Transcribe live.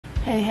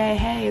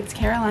Hey, it's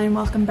Caroline.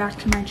 Welcome back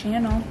to my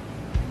channel.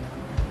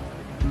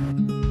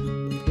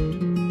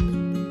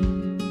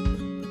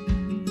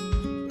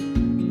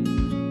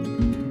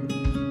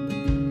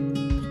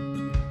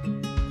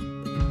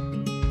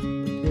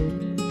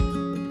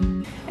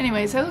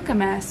 Anyways, I look a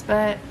mess,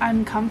 but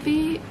I'm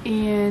comfy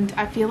and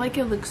I feel like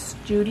it looks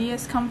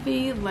studious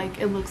comfy. Like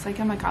it looks like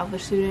I'm a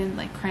college student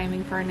like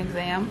cramming for an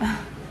exam.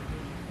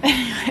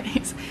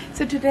 Anyways,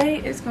 so today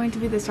is going to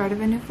be the start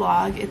of a new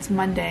vlog. It's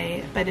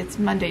Monday, but it's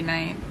Monday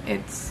night.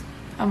 It's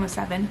almost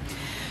 7.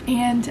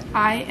 And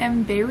I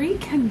am very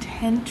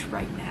content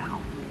right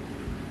now.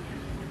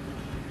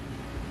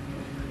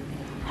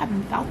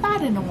 Haven't felt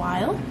that in a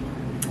while.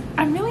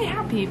 I'm really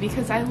happy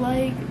because I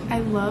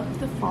love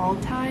the fall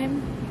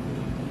time.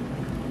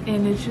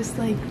 And it's just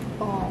like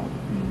fall,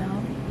 you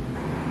know?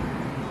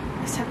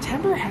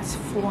 September has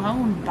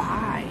flown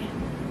by.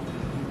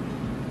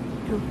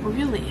 It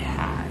really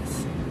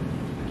has.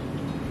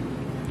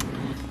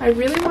 I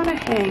really want to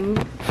hang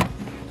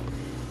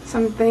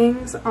some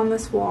things on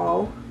this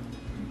wall,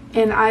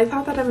 and I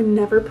thought that I would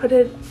never put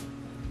it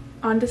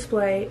on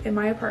display in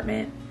my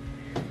apartment.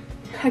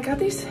 I got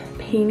these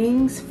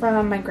paintings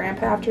from my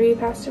grandpa after he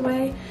passed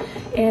away,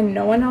 and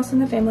no one else in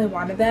the family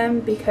wanted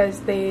them because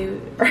they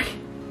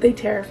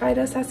terrified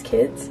us as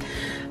kids,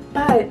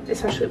 but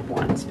especially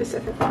one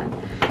specific one.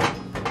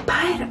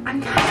 But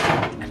I'm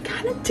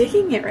kind of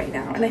digging it right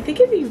now, and I think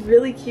it'd be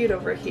really cute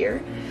over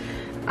here.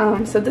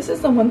 So this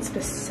is the one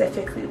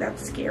specifically that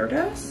scared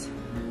us.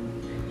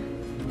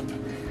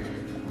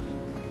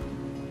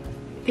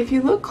 If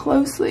you look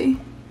closely,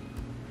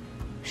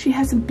 she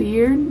has a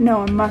beard,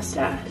 no, a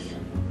mustache.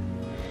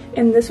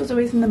 And this was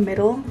always in the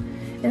middle,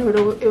 and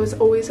it was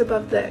always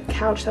above the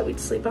couch that we'd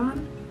sleep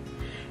on.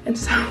 And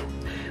so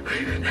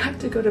we would have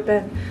to go to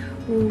bed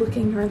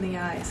looking her in the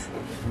eyes.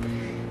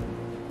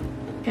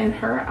 And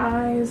her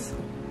eyes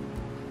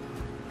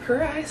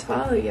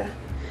follow you.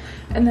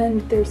 And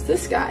then there's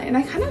this guy, and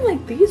I kind of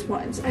like these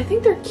ones. I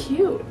think they're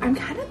cute. I'm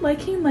kind of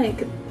liking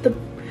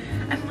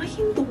I'm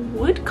liking the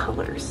wood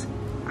colors.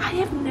 I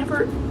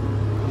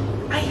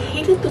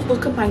hated the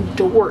look of my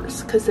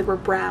doors because they were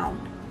brown.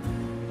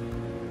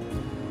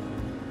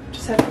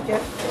 Just have to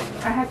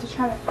I had to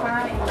try to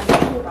find my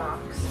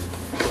toolbox.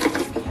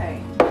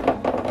 Okay.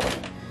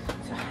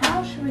 So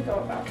how should we go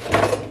about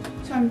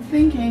this? So I'm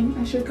thinking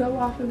I should go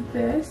off of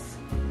this.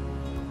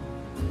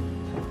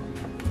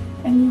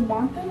 And you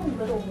want them a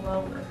little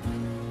lower.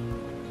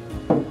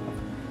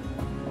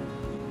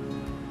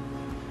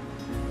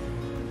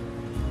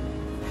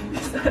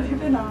 Is that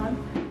even on?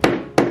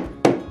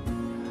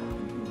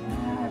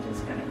 That is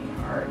gonna be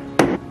hard.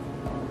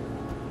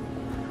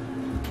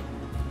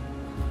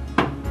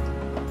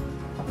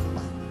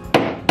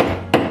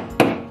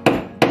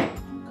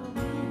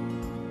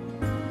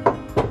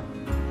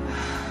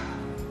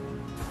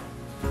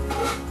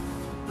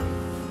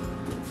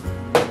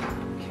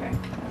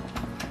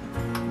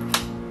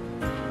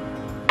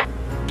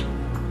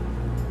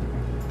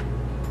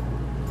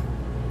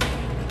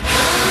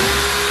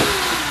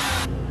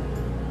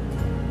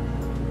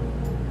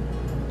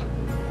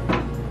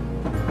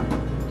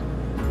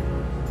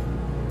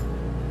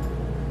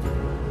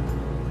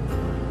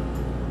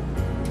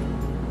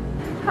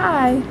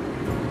 Hi,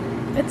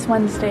 it's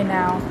Wednesday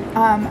now.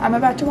 I'm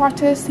about to walk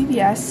to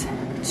CVS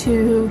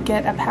to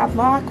get a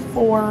padlock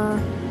for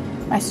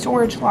my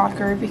storage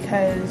locker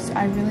because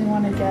I really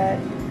want to get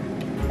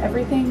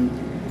everything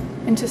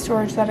into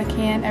storage that I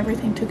can,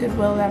 everything to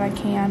Goodwill that I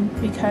can,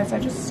 because I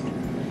just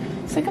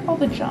sick of all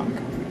the junk.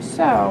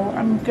 So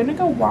I'm gonna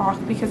go walk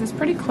because it's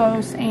pretty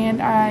close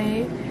and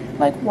I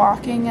like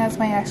walking as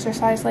my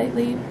exercise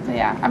lately. But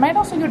yeah, I might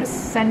also go to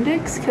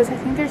Sendik's because I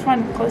think there's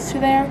one close to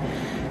there.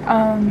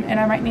 And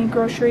I might need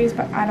groceries,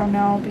 but I don't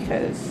know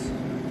because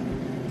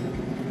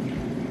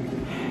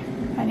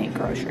I need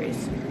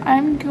groceries.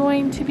 I'm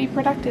going to be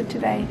productive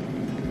today.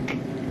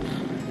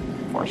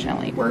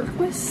 Fortunately, work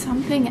with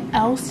something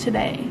else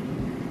today.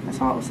 That's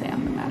all I'll say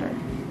on the matter.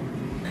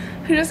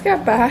 I just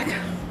got back,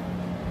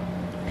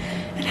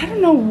 and I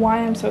don't know why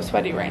I'm so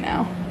sweaty right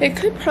now. It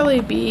could probably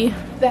be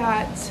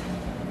that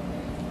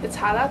it's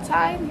hot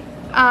outside.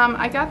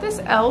 I got this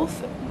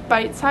e.l.f.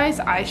 bite-size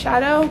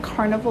eyeshadow,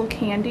 Carnival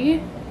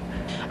Candy.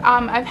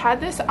 I've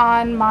had this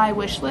on my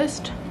wish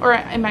list, or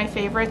in my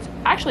favorites.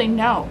 Actually,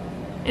 no,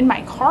 in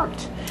my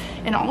cart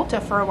in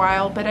Ulta for a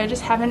while, but I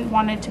just haven't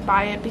wanted to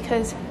buy it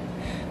because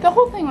the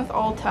whole thing with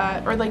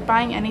Ulta, or like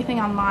buying anything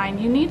online,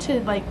 you need to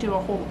like do a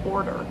whole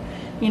order.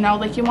 You know,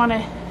 like you want to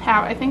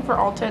have, I think for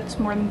Ulta it's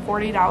more than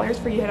 $40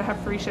 for you to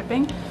have free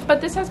shipping. But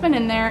this has been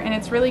in there and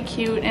it's really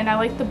cute and I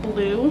like the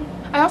blue.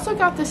 I also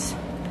got this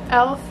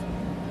e.l.f.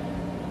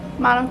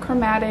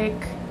 monochromatic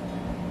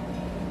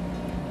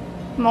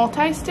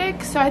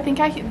multi-stick, so I think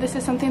this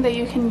is something that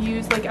you can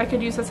use, like I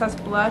could use this as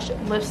blush,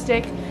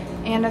 lipstick,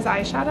 and as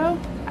eyeshadow.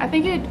 I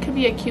think it could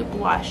be a cute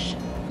blush.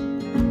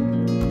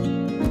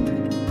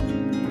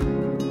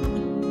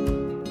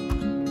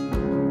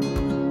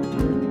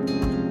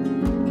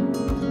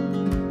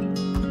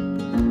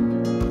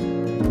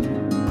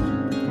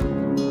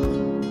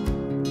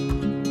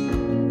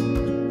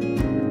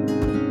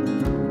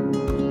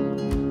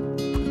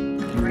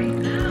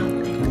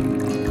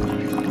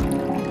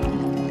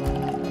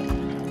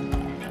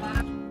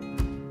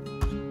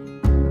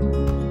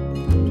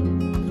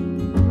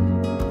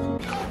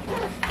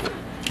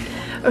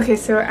 Okay,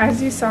 so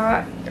as you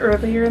saw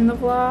earlier in the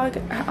vlog,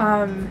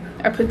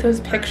 I put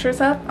those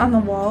pictures up on the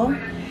wall,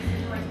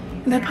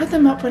 and I put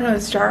them up when it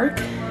was dark,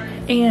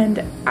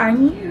 and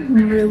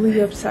I'm really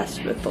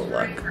obsessed with the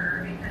look.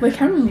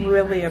 Like, I'm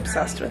really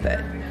obsessed with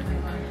it.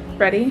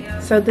 Ready?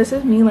 So this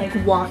is me like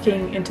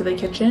walking into the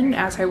kitchen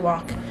as I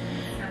walk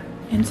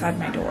inside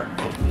my door.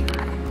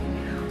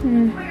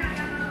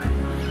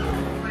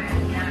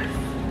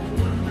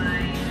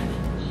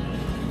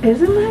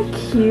 Isn't that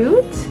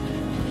cute?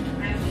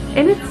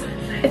 And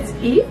it's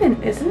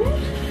even, isn't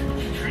it?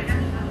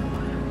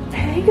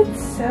 I think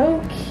it's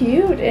so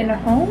cute and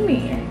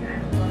homey.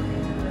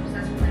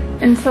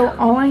 And so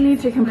all I need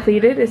to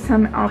complete it is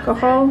some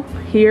alcohol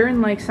here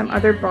and like some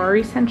other bar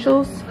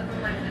essentials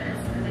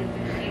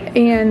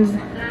and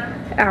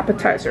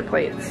appetizer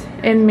plates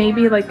and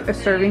maybe like a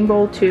serving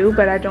bowl too,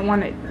 but I don't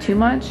want it too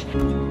much.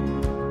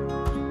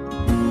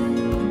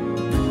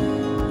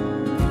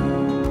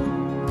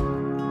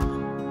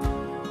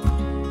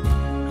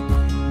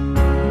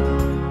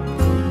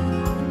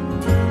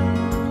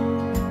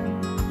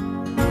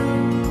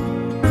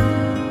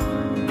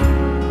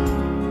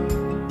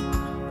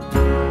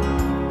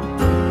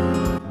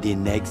 The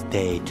next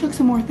day. Took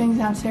some more things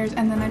downstairs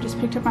and then I just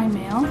picked up my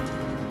mail.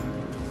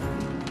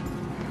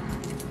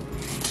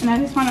 And I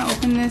just want to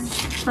open this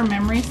for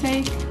memory's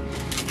sake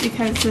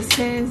because this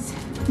is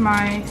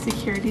my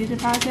security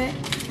deposit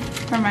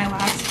from my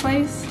last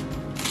place.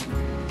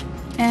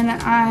 And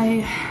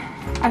I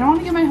don't want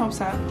to get my hopes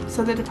up.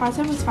 So the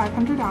deposit was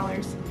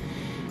 $500.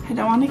 I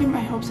don't want to get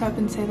my hopes up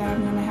and say that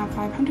I'm going to have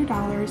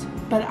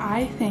 $500, but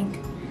I think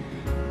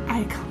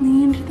I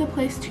cleaned the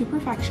place to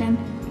perfection.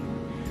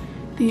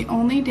 The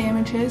only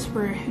damages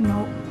were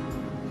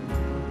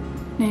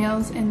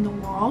nails in the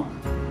wall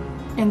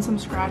and some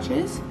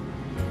scratches.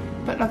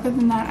 But other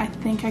than that, I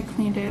think I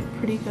cleaned it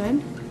pretty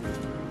good.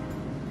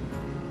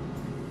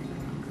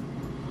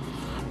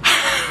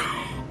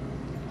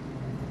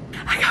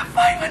 I got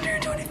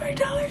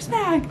 $525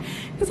 back!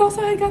 Because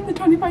also I got the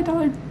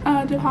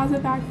 $25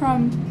 deposit back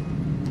from,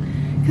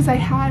 because I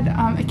had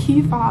a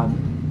key fob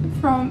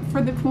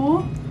for the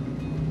pool.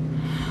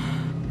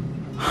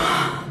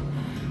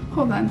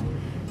 Hold on.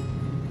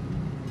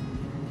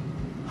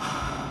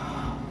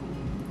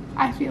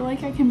 I feel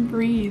like I can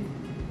breathe.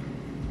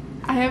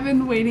 I have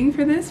been waiting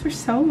for this for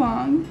so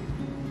long.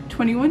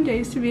 21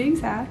 days to be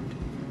exact.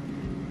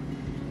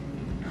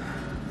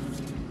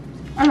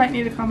 I might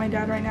need to call my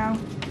dad right now.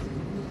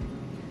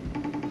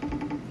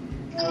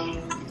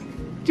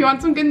 Do you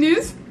want some good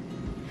news?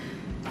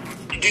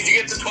 Did you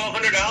get the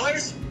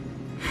 $1,200?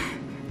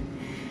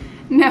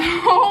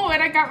 No,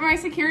 and I got my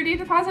security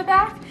deposit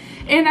back,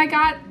 and I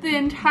got the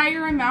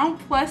entire amount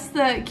plus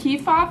the key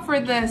fob for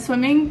the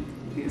swimming.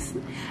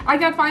 I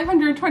got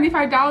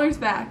 $525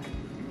 back.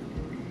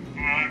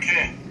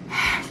 Okay.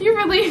 You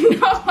really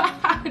know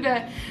how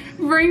to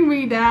bring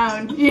me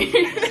down.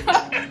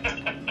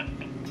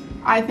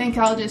 I think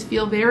I'll just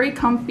feel very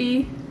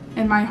comfy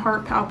and my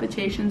heart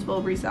palpitations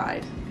will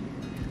reside.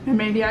 And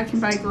maybe I can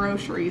buy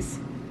groceries.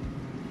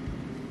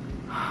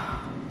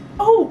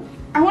 Oh,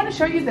 I want to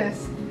show you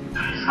this.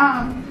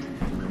 I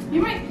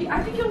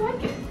think you'll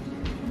like it.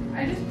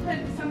 I just put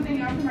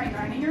something up in my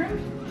dining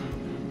room.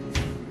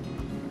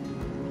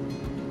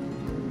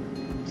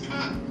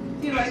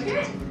 Do you like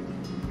it?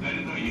 I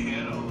didn't know you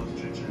had all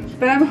those pictures.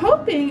 But I'm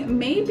hoping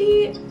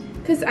maybe,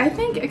 because I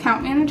think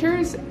account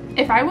managers,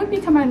 if I would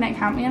become an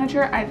account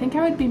manager, I think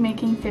I would be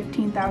making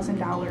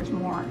 $15,000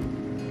 more.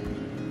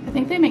 I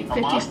think they make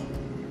 $50,000.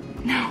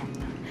 No,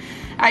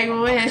 I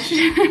wish.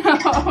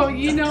 Oh,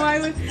 you know I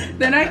would.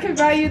 Then I could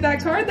buy you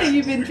that car that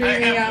you've been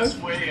dreaming I have of.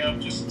 this way of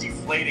just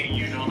deflating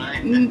you, don't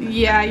I?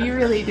 Yeah, you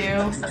really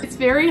do. It's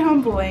very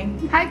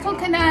humbling. Hi,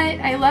 Coconut.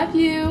 I love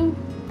you.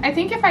 I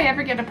think if I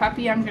ever get a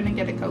puppy, I'm gonna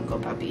get a Coco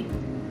puppy.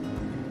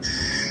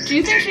 Do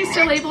you think she's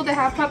still able to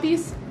have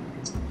puppies?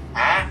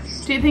 Huh?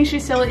 Do you think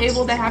she's still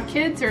able to have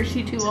kids, or is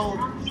she too old?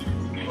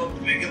 How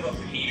big of a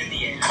pain in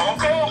the ass.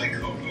 Coco?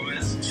 Coco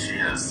is. She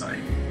is.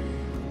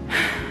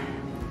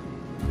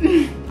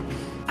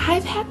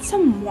 I've had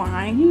some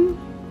wine.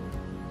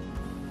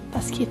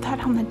 Let's keep that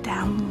on the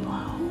down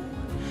low.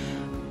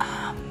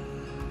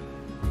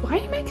 Why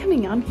am I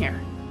coming on here?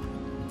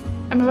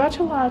 I'm about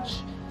to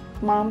watch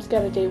Mom's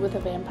Got a Date with a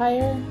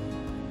Vampire.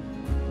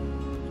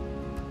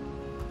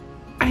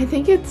 I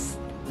think this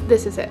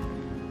is it.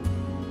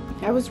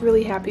 I was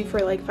really happy for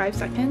like 5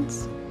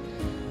 seconds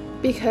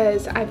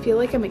because I feel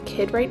like I'm a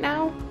kid right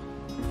now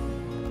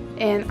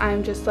and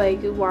I'm just like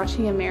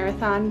watching a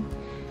marathon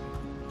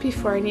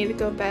before I need to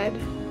go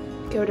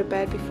to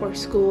bed before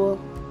school.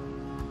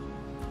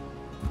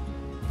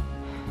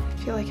 I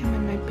feel like I'm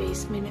in my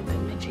basement in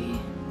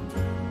Bemidji.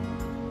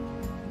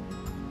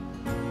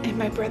 And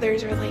my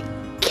brothers are like,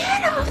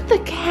 get off the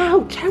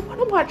couch! I want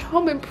to watch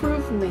Home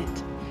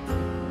Improvement.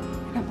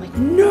 And I'm like,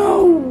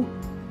 no!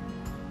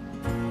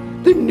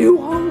 The new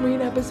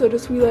Halloween episode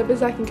of Sweet Life of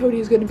Zach and Cody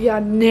is going to be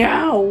on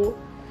now!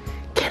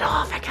 Get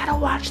off! I gotta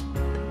watch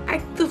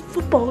the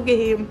football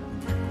game.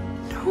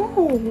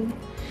 No! And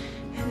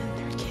then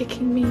they're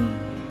kicking me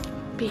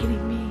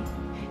beating me.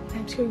 And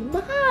I'm screaming,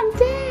 Mom,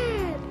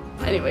 Dad!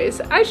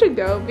 Anyways, I should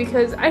go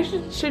because I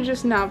should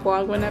just not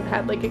vlog when I've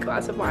had like a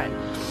glass of wine.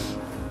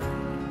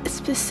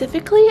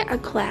 Specifically a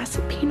glass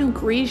of Pinot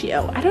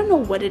Grigio. I don't know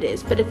what it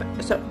is, but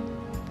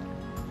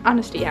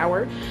honesty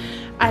hour,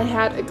 I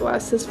had a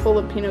glass this full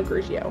of Pinot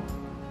Grigio,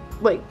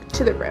 like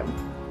to the rim.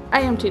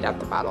 I emptied out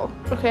the bottle,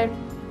 okay?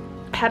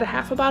 I had a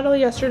half a bottle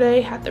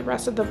yesterday, had the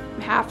rest of the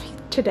half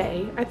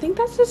today. I think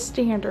that's the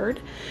standard.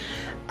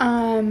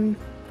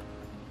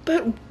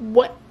 But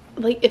what,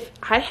 like if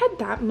I had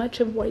that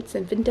much of white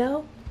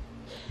Zinfandel,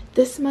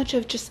 this much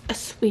of just a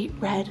sweet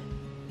red,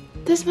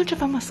 this much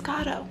of a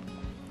Moscato,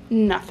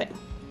 nothing.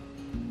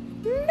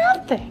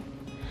 Nothing.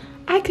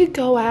 I could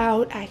go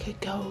out, I could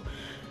go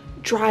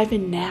drive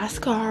in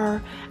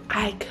NASCAR,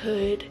 I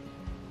could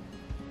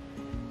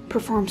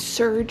perform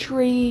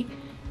surgery,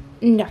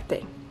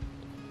 nothing.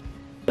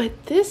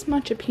 But this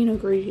much of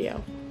Pinot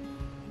Grigio,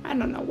 I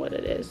don't know what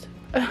it is.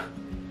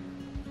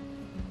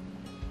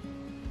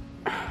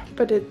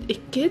 But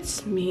it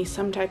gets me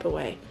some type of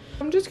way.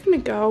 I'm just gonna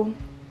go.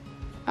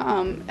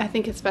 I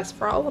think it's best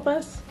for all of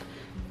us.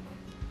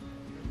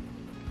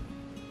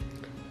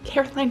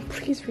 Caroline,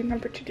 please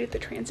remember to do the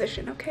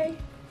transition, okay?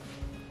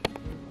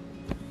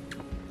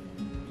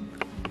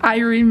 I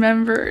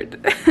remembered.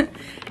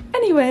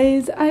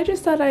 Anyways, I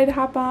just thought I'd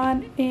hop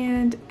on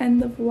and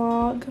end the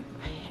vlog.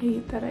 I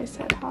hate that I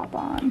said hop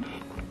on.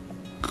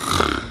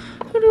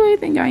 Who do I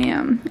think I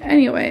am?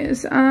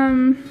 Anyways,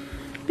 I'm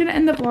gonna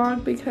end the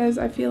vlog because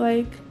I feel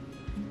like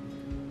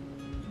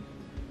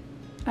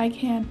I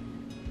can.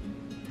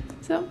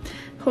 So,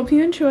 hope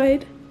you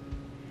enjoyed.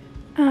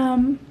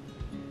 I'm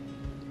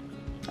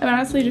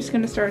honestly just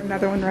gonna start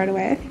another one right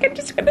away. I think I'm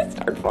just gonna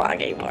start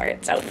vlogging more.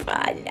 It's so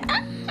fun.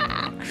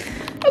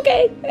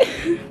 Okay.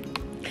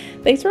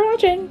 Thanks for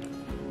watching.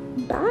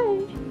 Bye.